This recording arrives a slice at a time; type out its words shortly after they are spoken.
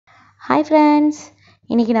Hi friends,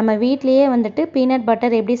 இன்றைக்கி நம்ம வீட்லேயே வந்துட்டு பீனட்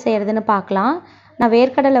பட்டர் எப்படி செய்கிறதுன்னு பார்க்கலாம். நான்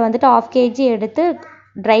வேர்க்கடலை வந்துட்டு 1/2 kg எடுத்து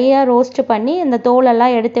ட்ரையாக ரோஸ்ட்டு பண்ணி இந்த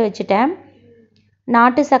தோலெல்லாம் எடுத்து வச்சுட்டேன்.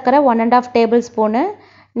 நாட்டு சர்க்கரை 1½ டேபிள் ஸ்பூனு,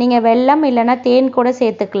 நீங்கள் வெல்லம் இல்லைன்னா தேன் கூட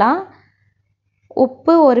சேர்த்துக்கலாம்.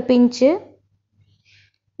 உப்பு ஒரு பிஞ்சு.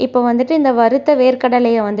 இப்போ வந்துட்டு இந்த வறுத்த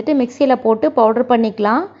வேர்க்கடலையை வந்துட்டு மிக்சியில் போட்டு பவுட்ரு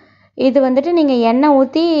பண்ணிக்கலாம். இது வந்துட்டு நீங்கள் எண்ணெய்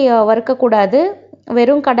ஊற்றி வறுக்கக்கூடாது,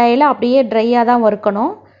 வெறும் கடாயில் அப்படியே ட்ரையாக தான்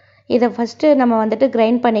வறுக்கணும். இதை ஃபஸ்ட்டு நம்ம வந்துட்டு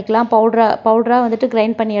கிரைண்ட் பண்ணிக்கலாம். பவுடராக வந்துட்டு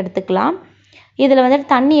கிரைண்ட் பண்ணி எடுத்துக்கலாம். இதில் வந்துட்டு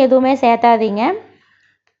தண்ணி எதுவுமே சேர்த்தாதீங்க.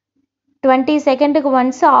 20 செகண்டுக்கு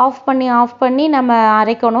ஒன்ஸ் ஆஃப் பண்ணி நம்ம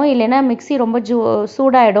அரைக்கணும், இல்லைன்னா மிக்ஸி ரொம்ப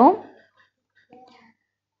சூடாகிடும்.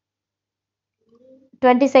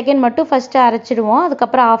 20 செகண்ட் மட்டும் ஃபஸ்ட்டு அரைச்சிடுவோம்,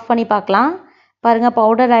 அதுக்கப்புறம் ஆஃப் பண்ணி பார்க்கலாம். பாருங்கள்,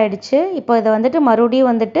 பவுடர் ஆகிடுச்சு. இப்போ இதை வந்துட்டு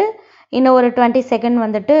மறுபடியும் வந்துட்டு இன்னும் ஒரு 20 செகண்ட்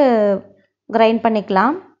வந்துட்டு கிரைண்ட்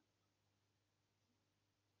பண்ணிக்கலாம்.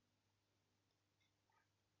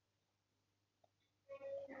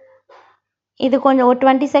 இது கொஞ்சம் ஒரு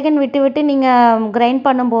 20 செகண்ட் விட்டு நீங்கள் கிரைண்ட்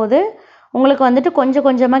பண்ணும்போது உங்களுக்கு வந்துட்டு கொஞ்சம்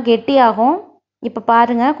கொஞ்சமாக கெட்டியாகும். இப்போ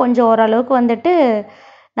பாருங்கள், கொஞ்சம் ஓரளவுக்கு வந்துட்டு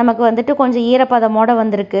நமக்கு வந்துட்டு கொஞ்சம் ஈரப்பதமோடு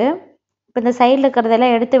வந்திருக்கு. இப்போ இந்த சைடில்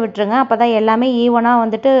இருக்கிறதெல்லாம் எடுத்து விட்டுருங்க, அப்போ தான் எல்லாமே ஈவனாக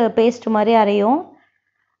வந்துட்டு பேஸ்ட் மாதிரி அரையும்.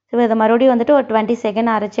 இப்போ இதை மறுபடியும் வந்துட்டு ஒரு 20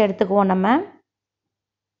 செகண்ட் அரைச்சி எடுத்துக்குவோம் நம்ம.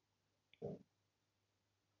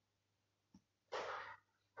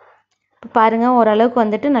 இப்போ பாருங்கள், ஓரளவுக்கு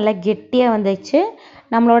வந்துட்டு நல்லா கெட்டியாக வந்துச்சு.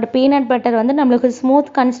 நம்மளோட பீனட் பட்டர் வந்து நம்மளுக்கு ஸ்மூத்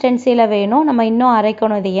கன்சிஸ்டன்சியில் வேணும், நம்ம இன்னும்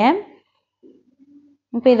அரைக்கணும் இதையே.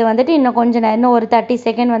 இப்போ இது வந்துட்டு இன்னும் கொஞ்சம் இன்னும் ஒரு 30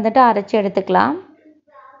 செகண்ட் வந்துட்டு அரைச்சி எடுத்துக்கலாம்.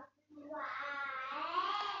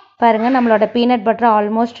 பாருங்கள், நம்மளோட பீனட் பட்டர்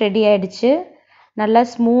ஆல்மோஸ்ட் ரெடி ஆகிடுச்சு. நல்லா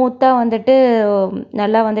ஸ்மூத்தாக வந்துட்டு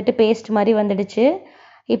நல்லா வந்துட்டு பேஸ்ட் மாதிரி வந்துடுச்சு.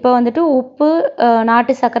 இப்போ வந்துட்டு உப்பு,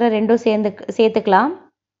 நாட்டு சர்க்கரை ரெண்டும் சேர்த்துக்கலாம்.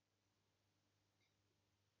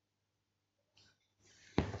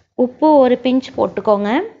 உப்பு ஒரு பிஞ்ச் போட்டுக்கோங்க,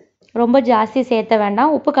 ரொம்ப ஜாஸ்தி சேர்த்த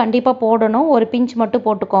வேண்டாம். உப்பு கண்டிப்பாக போடணும், ஒரு பிஞ்ச் மட்டும்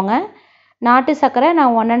போட்டுக்கோங்க. நாட்டு சர்க்கரை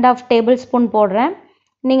நான் 1½ டேபிள் ஸ்பூன் போடுறேன்.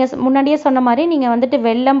 நீங்கள் முன்னாடியே சொன்ன மாதிரி நீங்கள் வந்துட்டு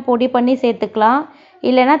வெல்லம் பொடி பண்ணி சேர்த்துக்கலாம்,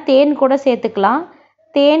 இல்லைன்னா தேன் கூட சேர்த்துக்கலாம்.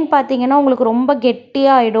 தேன் பார்த்தீங்கன்னா உங்களுக்கு ரொம்ப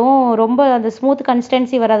கெட்டியாகிடும், ரொம்ப அந்த ஸ்மூத்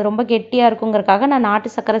கன்சிஸ்டன்சி வராது, ரொம்ப கெட்டியாக இருக்குங்கிறதுக்காக நான்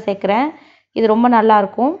நாட்டு சர்க்கரை சேர்க்குறேன். இது ரொம்ப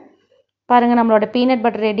நல்லாயிருக்கும். பாருங்கள், நம்மளோட பீனட்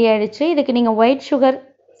பட்டர் ரெடி ஆகிடுச்சு. இதுக்கு நீங்கள் ஒயிட் சுகர்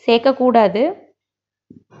சேர்க்கக்கூடாது.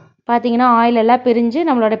 பார்த்தீங்கன்னா ஆயில் எல்லாம் பிரிஞ்சு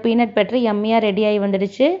நம்மளோட பீனட் பட்டர் யம்மியாக ரெடியாகி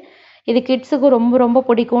வந்துடுச்சு. இது கிட்ஸுக்கு ரொம்ப ரொம்ப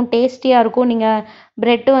பிடிக்கும், டேஸ்டியாக இருக்கும். நீங்கள்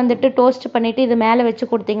ப்ரெட்டு வந்துட்டு டோஸ்ட் பண்ணிவிட்டு இது மேலே வச்சு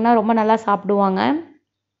கொடுத்தீங்கன்னா ரொம்ப நல்லா சாப்பிடுவாங்க.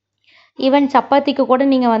 ஈவன் சப்பாத்திக்கு கூட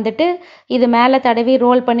நீங்கள் வந்துட்டு இது மேலே தடவி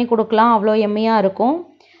ரோல் பண்ணி கொடுக்கலாம், அவ்வளோ யம்மியாக இருக்கும்.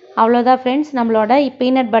 அவ்வளோதான் ஃப்ரெண்ட்ஸ், நம்மளோட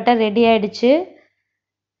பீனட் பட்டர் ரெடி ஆகிடுச்சு.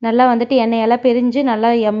 நல்லா வந்துட்டு எண்ணெயெல்லாம் பிரிஞ்சு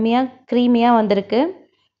நல்லா யம்மியாக க்ரீமியாக வந்திருக்கு.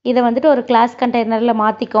 இதை வந்துட்டு ஒரு கிளாஸ் கண்டெய்னரில்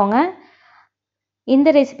மாற்றிக்கோங்க. இந்த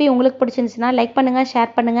ரெசிபி உங்களுக்கு பிடிச்சிருந்துச்சுன்னா லைக் பண்ணுங்கள்,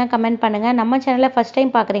 ஷேர் பண்ணுங்கள், கமெண்ட் பண்ணுங்கள். நம்ம சேனலை ஃபஸ்ட்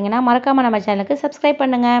டைம் பார்க்குறீங்கன்னா மறக்காமல் நம்ம சேனலுக்கு சப்ஸ்கிரைப்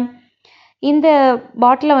பண்ணுங்கள். இந்த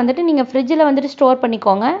பாட்டிலை வந்துட்டு நீங்கள் ஃப்ரிட்ஜில் வந்துட்டு ஸ்டோர்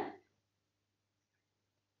பண்ணிக்கோங்க.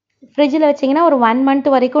 ஃப்ரிட்ஜில் வச்சிங்கன்னா ஒரு 1 month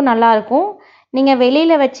வரைக்கும் நல்லாயிருக்கும். நீங்கள்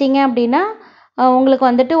வெளியில் வச்சிங்க அப்படின்னா உங்களுக்கு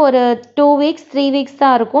வந்துட்டு ஒரு 2 weeks 3 weeks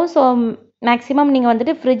தான் இருக்கும். ஸோ மேக்ஸிமம் நீங்கள்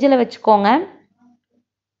வந்துட்டு ஃப்ரிட்ஜில் வச்சுக்கோங்க.